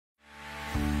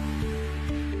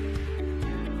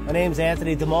My name's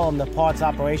Anthony DeMol. I'm the Parts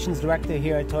Operations Director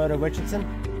here at Toyota Richardson.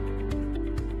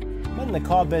 I've been in the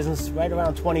car business right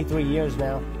around 23 years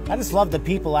now. I just love the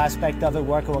people aspect of it,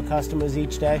 working with customers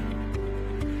each day.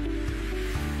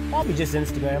 Probably just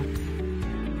Instagram.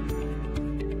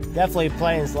 Definitely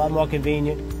plane's a lot more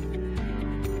convenient.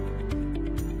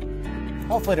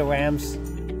 Hopefully the Rams.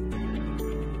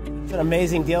 It's an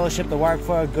amazing dealership to work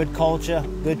for, good culture,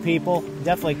 good people,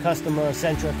 definitely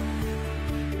customer-centric.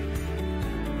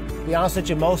 To be honest with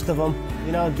you, most of them,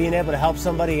 being able to help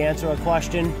somebody answer a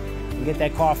question and get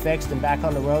that car fixed and back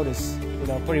on the road is,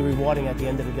 pretty rewarding at the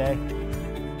end of the day.